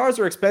that. Cars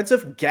are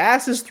expensive.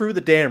 Gas is through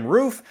the damn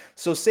roof.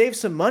 So save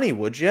some money,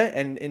 would you?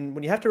 And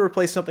when you have to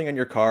replace something on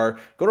your car,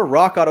 go to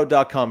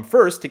rockauto.com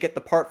first to get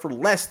the part for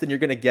less than you're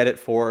going to get it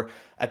for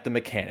at the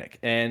mechanic.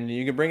 And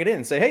you can bring it in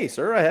and say, hey,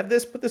 sir, I have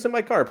this. Put this in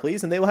my car,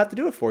 please. And they will have to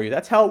do it for you.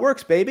 That's how it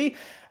works, baby.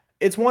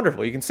 It's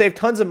wonderful. You can save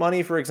tons of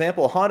money. For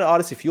example, a Honda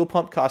Odyssey fuel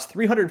pump costs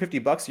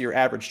 $350 at your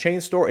average chain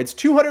store. It's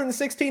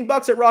 $216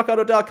 at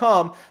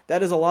rockauto.com.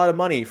 That is a lot of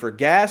money for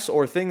gas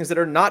or things that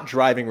are not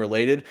driving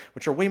related,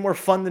 which are way more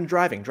fun than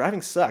driving.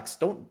 Driving sucks.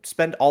 Don't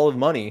spend all of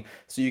money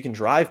so you can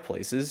drive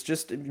places.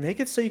 Just make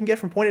it so you can get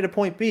from point A to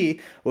point B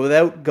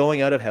without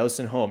going out of house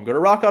and home. Go to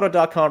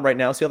rockauto.com right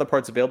now, see all the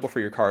parts available for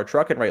your car or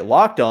truck, and write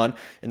Locked On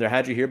in their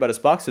How'd You Hear About Us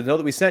box to know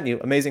that we sent you.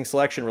 Amazing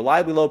selection,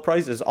 reliably low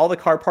prices, all the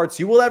car parts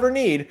you will ever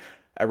need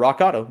at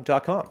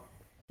rockauto.com.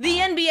 The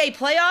NBA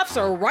playoffs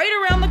are right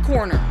around the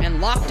corner,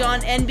 and Locked On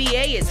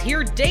NBA is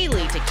here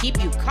daily to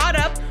keep you caught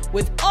up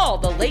with all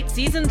the late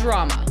season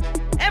drama.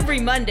 Every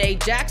Monday,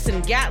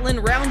 Jackson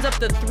Gatlin rounds up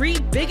the 3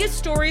 biggest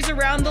stories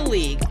around the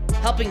league,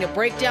 helping to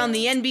break down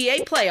the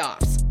NBA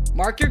playoffs.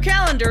 Mark your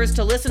calendars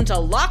to listen to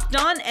Locked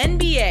On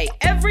NBA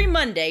every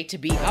Monday to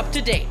be up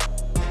to date.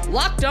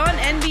 Locked On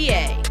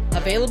NBA,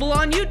 available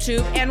on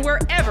YouTube and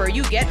wherever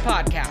you get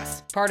podcasts.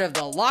 Part of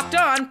the Locked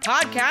On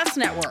Podcast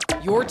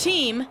Network, your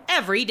team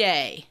every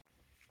day.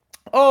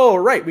 All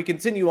right, we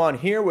continue on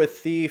here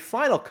with the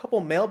final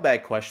couple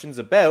mailbag questions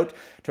about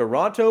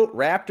Toronto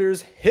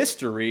Raptors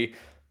history.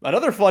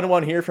 Another fun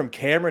one here from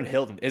Cameron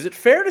Hilton. Is it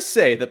fair to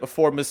say that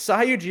before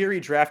Masai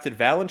Ujiri drafted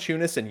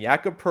Valanciunas and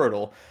Jakob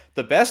Poeltl,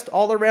 the best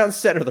all-around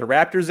center the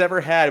Raptors ever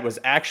had was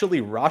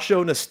actually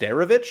Rasho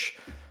Nesterovic?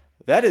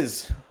 That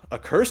is a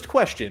cursed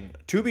question,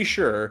 to be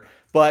sure,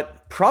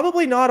 but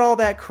probably not all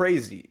that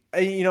crazy.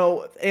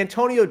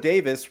 Antonio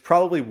Davis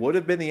probably would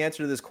have been the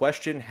answer to this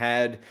question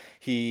had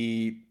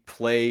he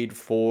played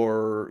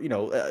for,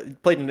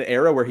 played in an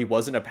era where he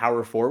wasn't a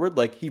power forward.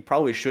 Like, he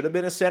probably should have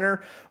been a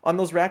center on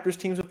those Raptors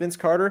teams with Vince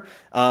Carter.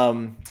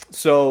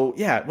 So,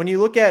 yeah, when you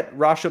look at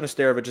Rasho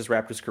Nesterovic's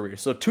Raptors career,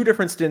 so 2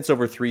 different stints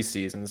over 3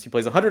 seasons. He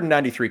plays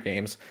 193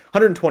 games,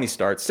 120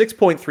 starts,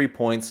 6.3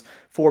 points,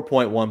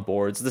 4.1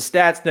 boards. The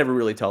stats never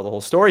really tell the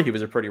whole story. He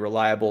was a pretty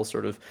reliable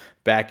sort of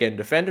back-end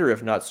defender,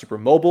 if not super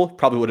mobile.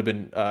 Probably would have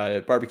been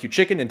barbecue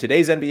chicken in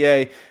today's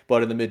NBA,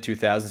 but in the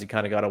mid-2000s, he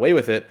kind of got away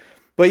with it.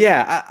 But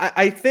yeah,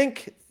 I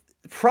think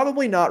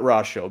probably not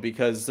Rasho,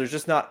 because there's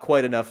just not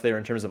quite enough there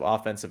in terms of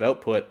offensive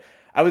output.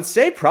 I would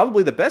say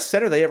probably the best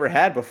center they ever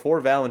had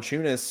before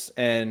Valanciunas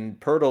and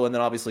Poeltl, and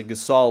then obviously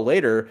Gasol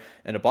later,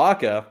 and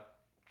Ibaka,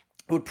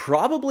 would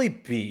probably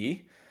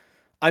be,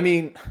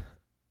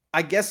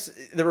 I guess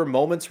there were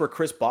moments where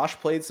Chris Bosh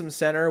played some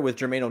center with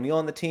Jermaine O'Neal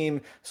on the team.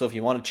 So if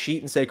you want to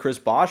cheat and say Chris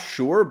Bosh,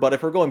 sure. But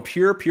if we're going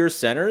pure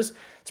centers,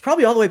 it's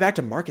probably all the way back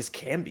to Marcus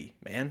Camby,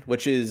 man,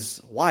 which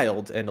is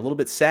wild and a little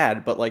bit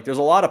sad. But there's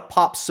a lot of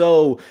Pop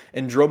So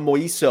and Drum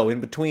Moiso in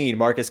between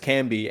Marcus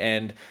Camby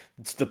and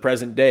it's the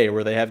present day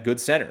where they have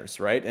good centers,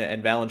 right?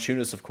 And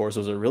Valanciunas, of course,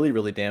 was a really,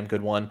 really damn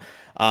good one.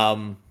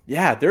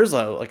 There's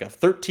a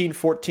 13,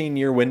 14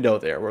 year window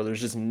there where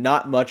there's just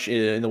not much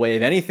in the way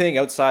of anything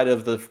outside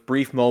of the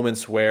brief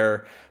moments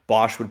where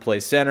Bosh would play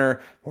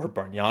center or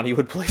Bargnani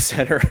would play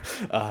center.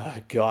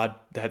 God,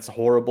 that's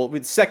horrible.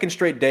 Second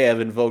straight day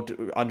I've invoked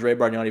Andre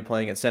Bargnani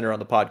playing at center on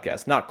the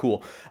podcast. Not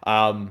cool.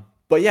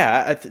 But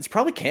yeah, it's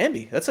probably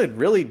Camby. That's a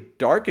really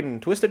dark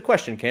and twisted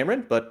question,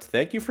 Cameron, but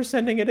thank you for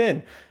sending it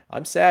in.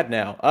 I'm sad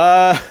now.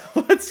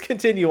 Let's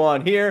continue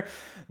on here.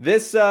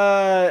 This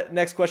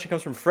next question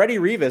comes from Freddie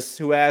Rivas,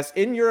 who asks,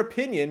 in your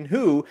opinion,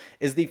 who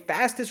is the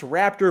fastest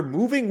Raptor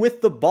moving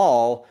with the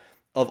ball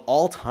of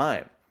all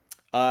time?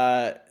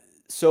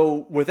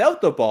 So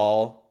without the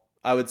ball,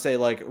 I would say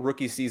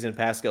rookie season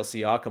Pascal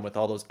Siakam with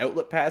all those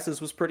outlet passes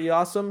was pretty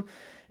awesome.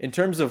 In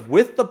terms of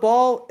with the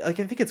ball, I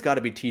think it's got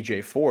to be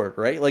TJ Ford,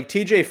 right?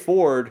 TJ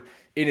Ford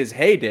in his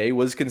heyday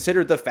was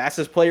considered the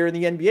fastest player in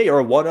the NBA,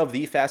 or one of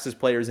the fastest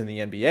players in the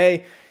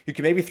NBA. You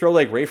can maybe throw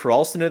Rafer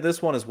Alston into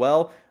this one as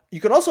well.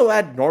 You could also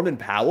add Norman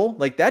Powell.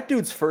 That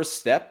dude's first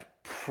step,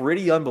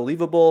 pretty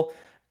unbelievable.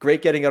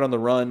 great getting out on the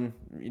run.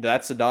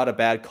 That's not a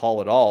bad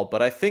call at all.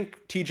 But I think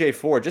TJ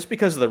Ford, just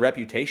because of the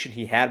reputation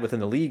he had within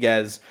the league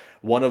as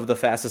one of the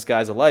fastest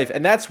guys alive,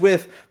 and that's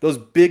with those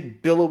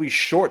big billowy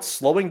shorts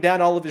slowing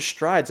down all of his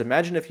strides.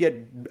 Imagine if he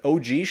had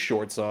OG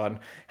shorts on,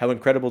 how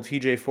incredible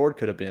TJ Ford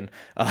could have been.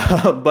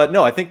 But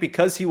no, I think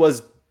because he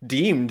was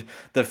deemed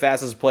the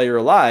fastest player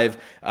alive,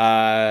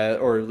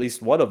 or at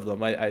least one of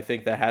them, I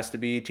think that has to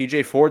be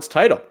TJ Ford's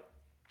title.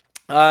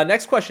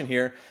 Next question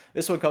here.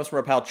 This one comes from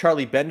our pal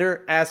Charlie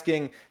Bender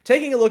asking,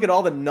 taking a look at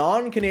all the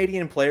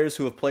non-Canadian players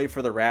who have played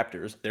for the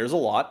Raptors. There's a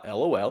lot,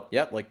 LOL.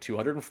 Yep, like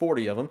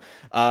 240 of them.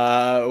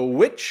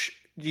 Which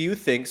do you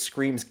think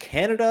screams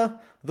Canada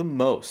the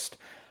most?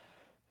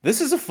 This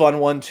is a fun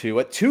one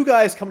too. Two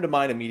guys come to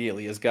mind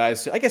immediately as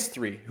guys, I guess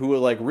three, who were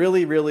like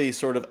really, really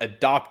sort of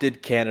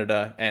adopted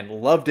Canada and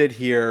loved it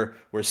here,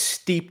 were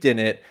steeped in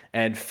it,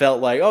 and felt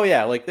like, oh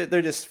yeah, like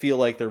they just feel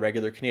like they're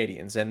regular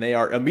Canadians. And they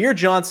are Amir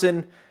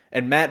Johnson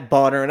and Matt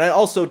Bonner, and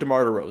also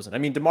DeMar DeRozan. I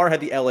mean, DeMar had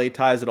the LA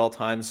ties at all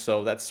times,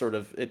 so that's sort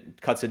of,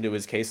 it cuts into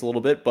his case a little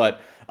bit. But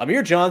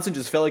Amir Johnson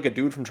just felt like a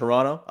dude from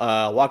Toronto,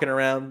 walking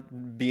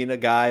around, being a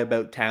guy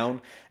about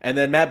town. And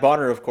then Matt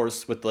Bonner, of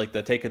course, with like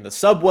the taking the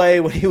subway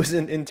when he was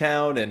in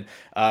town, and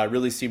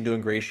really seemed to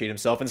ingratiate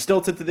himself. And still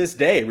to this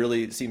day,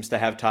 really seems to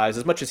have ties,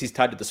 as much as he's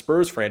tied to the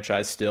Spurs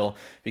franchise still,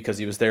 because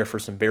he was there for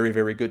some very,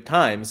 very good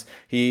times.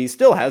 He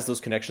still has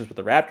those connections with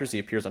the Raptors. He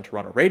appears on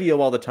Toronto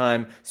radio all the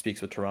time,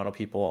 speaks with Toronto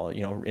people,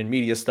 in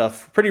media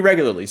stuff pretty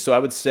regularly. So I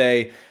would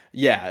say,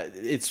 yeah,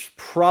 it's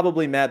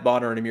probably Matt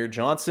Bonner and Amir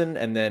Johnson,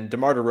 and then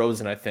DeMar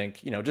DeRozan, I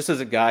think, just as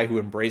a guy who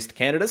embraced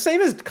Canada,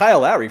 same as Kyle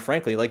Lowry,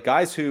 frankly, like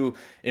guys who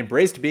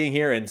embraced being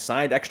here and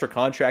signed extra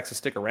contracts to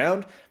stick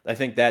around. I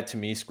think that to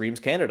me screams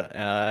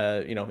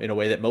Canada, in a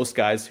way that most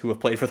guys who have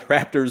played for the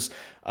Raptors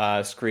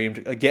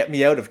screamed, get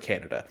me out of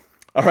Canada.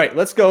 All right,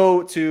 let's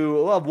go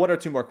to one or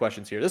two more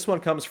questions here. This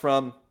one comes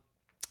from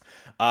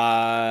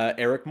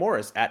Eric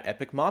Morris at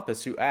Epic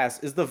Moppus, who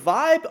asks, is the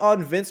vibe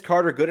on Vince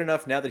Carter good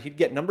enough now that he'd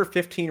get number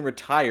 15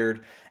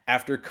 retired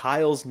after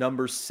Kyle's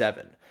number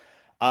 7?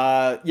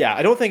 Yeah,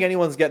 I don't think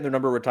anyone's getting their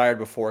number retired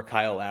before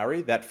Kyle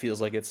Lowry. That feels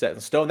like it's set in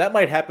stone. That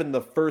might happen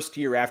the first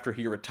year after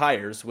he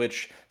retires,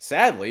 which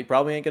sadly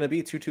probably ain't going to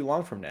be too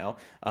long from now.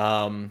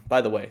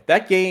 By the way,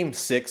 that game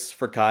 6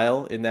 for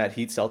Kyle in that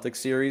Heat Celtics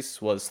series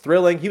was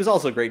thrilling. He was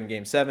also great in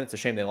game 7. It's a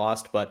shame they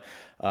lost, but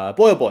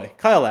boy, oh boy,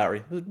 Kyle Lowry.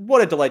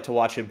 What a delight to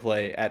watch him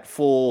play at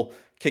full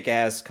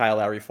kick-ass Kyle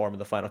Lowry form in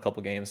the final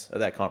couple games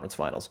of that conference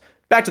finals.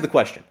 Back to the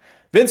question.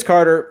 Vince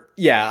Carter,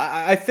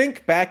 yeah, I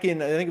think back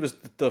in, I think it was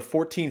the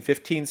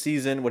 14-15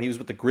 season when he was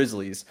with the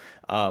Grizzlies,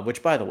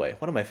 which, by the way,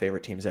 one of my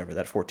favorite teams ever,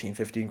 that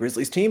 14-15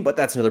 Grizzlies team, but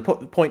that's another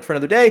point for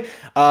another day.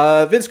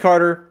 Vince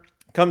Carter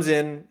comes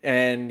in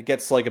and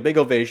gets like a big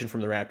ovation from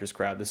the Raptors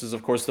crowd. This is,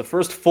 of course, the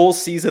first full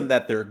season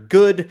that they're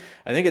good.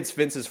 I think it's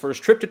Vince's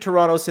first trip to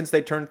Toronto since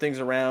they turned things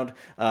around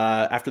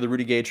after the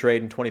Rudy Gay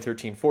trade in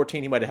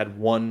 2013-14. He might have had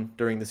one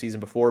during the season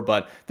before,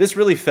 but this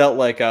really felt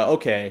like,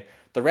 okay,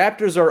 the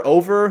Raptors are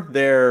over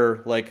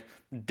their like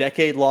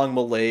decade-long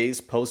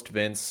malaise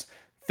post-Vince.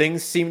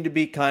 Things seem to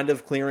be kind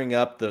of clearing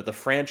up. The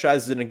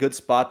franchise is in a good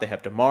spot. They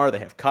have DeMar, they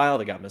have Kyle,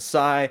 they got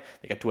Masai,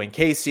 they got Dwayne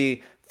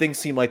Casey. Things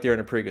seem like they're in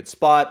a pretty good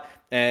spot.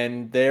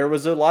 And there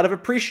was a lot of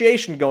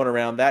appreciation going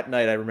around that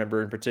night, I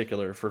remember in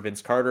particular, for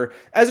Vince Carter,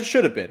 as it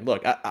should have been.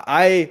 Look,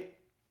 I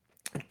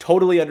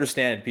totally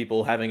understand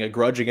people having a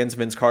grudge against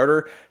Vince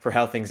Carter for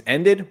how things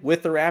ended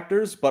with the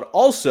Raptors, but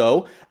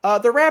also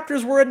the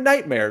Raptors were a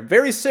nightmare.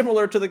 Very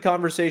similar to the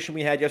conversation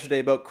we had yesterday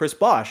about Chris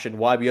Bosh and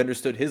why we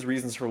understood his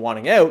reasons for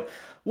wanting out.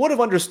 Would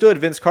have understood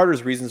Vince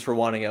Carter's reasons for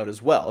wanting out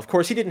as well. Of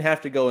course, he didn't have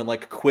to go and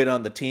like quit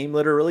on the team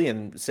literally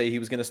and say he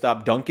was going to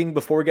stop dunking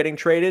before getting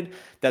traded.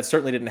 That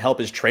certainly didn't help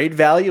his trade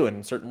value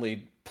and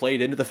certainly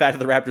played into the fact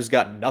that the Raptors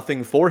got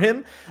nothing for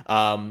him.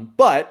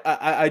 But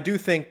I do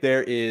think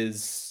there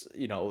is,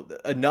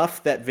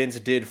 enough that Vince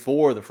did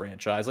for the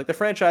franchise. Like the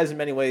franchise in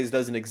many ways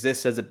doesn't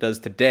exist as it does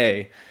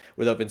today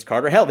without Vince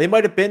Carter. Hell, they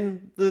might have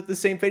been the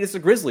same fate as the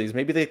Grizzlies.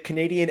 Maybe the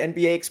Canadian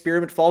NBA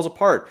experiment falls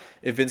apart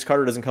if Vince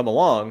Carter doesn't come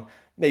along.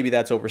 Maybe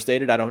that's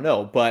overstated. I don't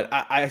know. But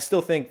I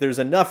still think there's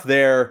enough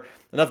there,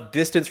 enough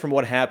distance from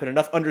what happened,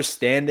 enough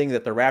understanding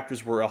that the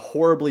Raptors were a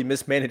horribly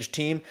mismanaged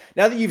team.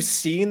 Now that you've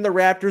seen the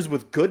Raptors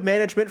with good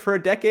management for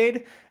a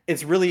decade,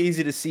 it's really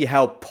easy to see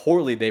how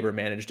poorly they were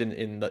managed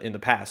in the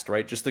past,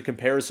 right? Just the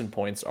comparison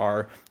points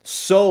are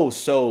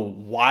so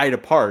wide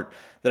apart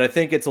that I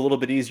think it's a little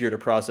bit easier to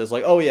process.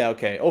 Like, oh yeah,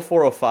 okay,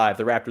 04-05,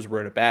 the Raptors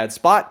were in a bad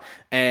spot,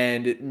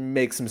 and it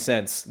makes some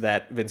sense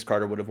that Vince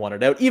Carter would have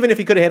wanted out, even if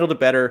he could have handled it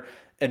better.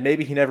 And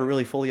maybe he never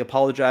really fully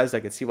apologized. I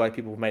could see why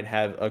people might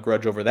have a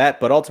grudge over that.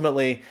 But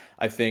ultimately,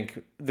 I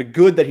think the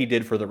good that he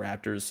did for the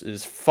Raptors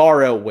is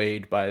far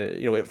outweighed by,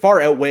 it far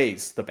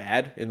outweighs the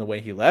bad in the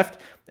way he left.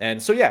 And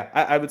so, yeah,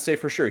 I would say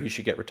for sure he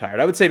should get retired.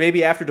 I would say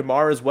maybe after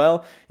DeMar as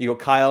well. You go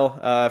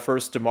Kyle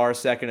first, DeMar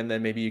second, and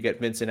then maybe you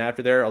get Vincent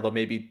after there. Although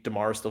maybe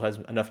DeMar still has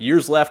enough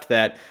years left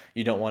that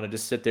you don't want to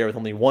just sit there with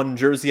only one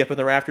jersey up in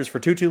the rafters for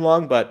too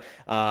long. But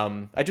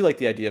I do like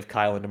the idea of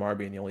Kyle and DeMar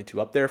being the only two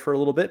up there for a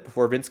little bit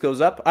before Vince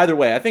goes up. Either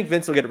way, I think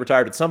Vince will get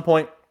retired at some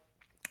point,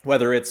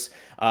 whether it's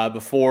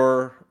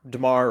before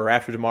DeMar or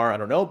after DeMar, I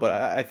don't know.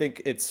 But I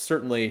think it's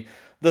certainly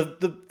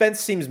the fence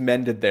seems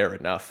mended there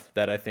enough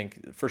that I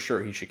think for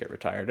sure he should get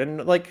retired.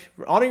 And like,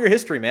 honor your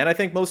history, man. I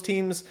think most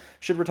teams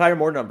should retire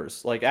more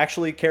numbers. Like,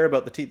 actually care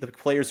about the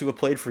players who have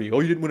played for you.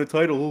 Oh, you didn't win a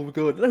title. Oh,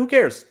 good. Who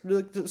cares?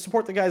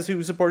 Support the guys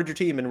who supported your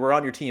team and were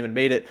on your team and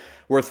made it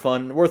worth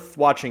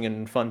watching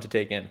and fun to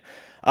take in.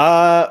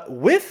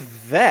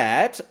 With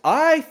that,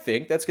 I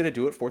think that's going to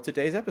do it for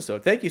today's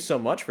episode. Thank you so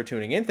much for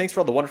tuning in. Thanks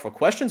for all the wonderful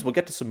questions. We'll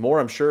get to some more,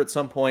 I'm sure, at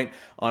some point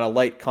on a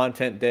light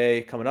content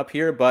day coming up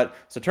here. But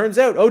so it turns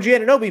out OG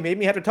Anunoby made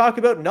me have to talk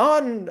about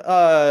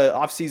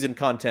off-season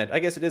content. I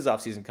guess it is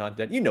off-season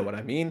content. You know what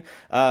I mean.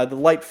 The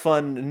light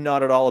fun,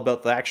 not at all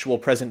about the actual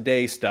present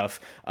day stuff.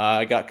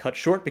 Got cut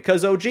short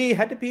because OG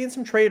had to be in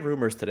some trade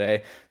rumors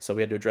today. So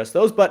we had to address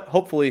those. But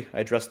hopefully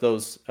I addressed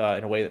those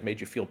in a way that made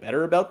you feel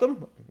better about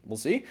them. We'll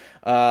see.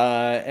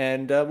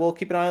 And we'll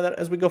keep an eye on that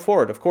as we go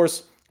forward. Of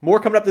course, more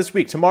coming up this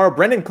week. Tomorrow,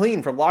 Brendan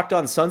Clean from Locked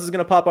On Suns is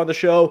going to pop on the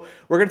show.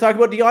 We're going to talk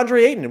about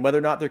DeAndre Ayton and whether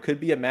or not there could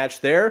be a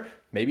match there.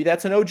 Maybe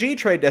that's an OG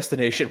trade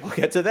destination. We'll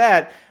get to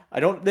that. I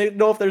don't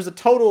know if there's a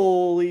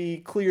totally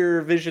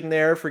clear vision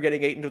there for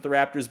getting Ayton to the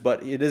Raptors,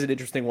 but it is an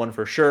interesting one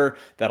for sure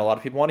that a lot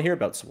of people want to hear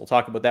about. So we'll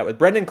talk about that with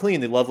Brendan Clean,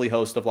 the lovely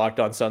host of Locked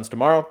On Suns,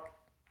 tomorrow.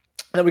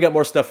 And then we got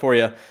more stuff for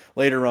you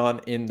later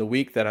on in the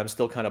week that I'm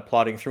still kind of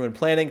plodding through and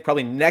planning.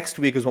 Probably next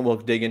week is when we'll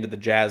dig into the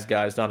Jazz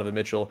guys, Donovan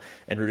Mitchell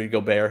and Rudy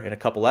Gobert, in a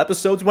couple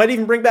episodes. We might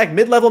even bring back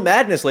Mid-Level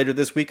Madness later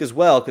this week as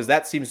well, because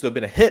that seems to have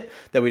been a hit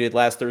that we did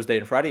last Thursday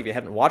and Friday. If you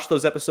haven't watched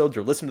those episodes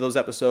or listened to those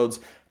episodes,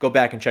 go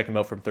back and check them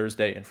out from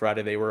Thursday and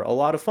Friday. They were a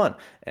lot of fun.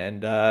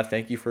 And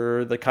thank you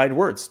for the kind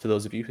words to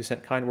those of you who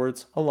sent kind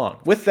words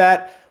along. With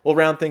that, we'll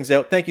round things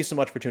out. Thank you so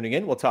much for tuning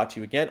in. We'll talk to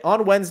you again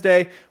on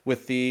Wednesday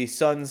with the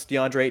Suns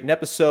DeAndre Ayton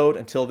episode.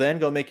 Until then,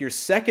 go make your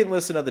second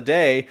listen of the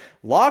day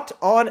Locked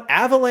On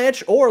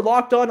Avalanche or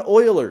Locked On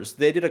Oilers.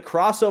 They did a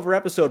crossover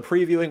episode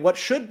previewing what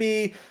should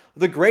be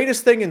the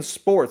greatest thing in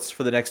sports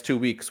for the next 2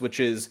 weeks, which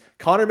is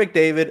Connor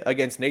McDavid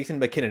against Nathan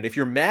MacKinnon. If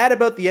you're mad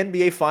about the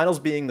NBA Finals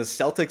being the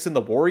Celtics and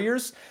the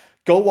Warriors,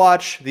 go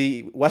watch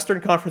the Western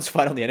Conference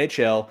Final in the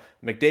NHL.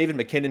 McDavid,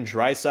 McKinnon,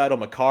 Draisaitl,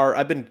 Makar.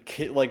 I've been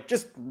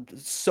just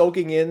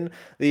soaking in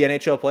the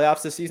NHL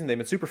playoffs this season. They've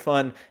been super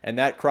fun, and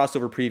that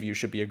crossover preview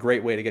should be a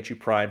great way to get you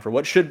primed for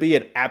what should be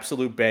an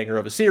absolute banger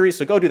of a series.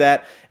 So go do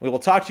that. We will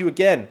talk to you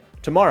again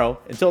tomorrow.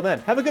 Until then,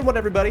 have a good one,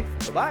 everybody.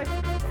 Bye-bye.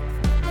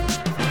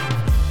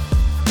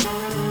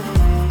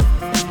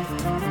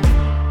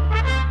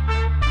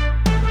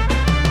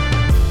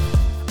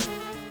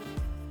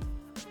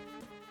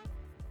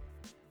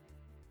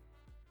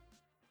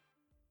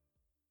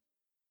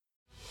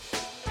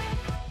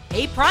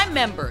 Hey, Prime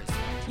members,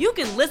 you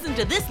can listen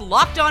to this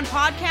Locked On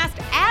podcast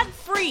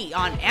ad-free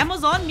on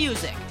Amazon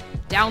Music.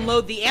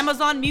 Download the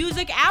Amazon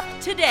Music app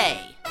today.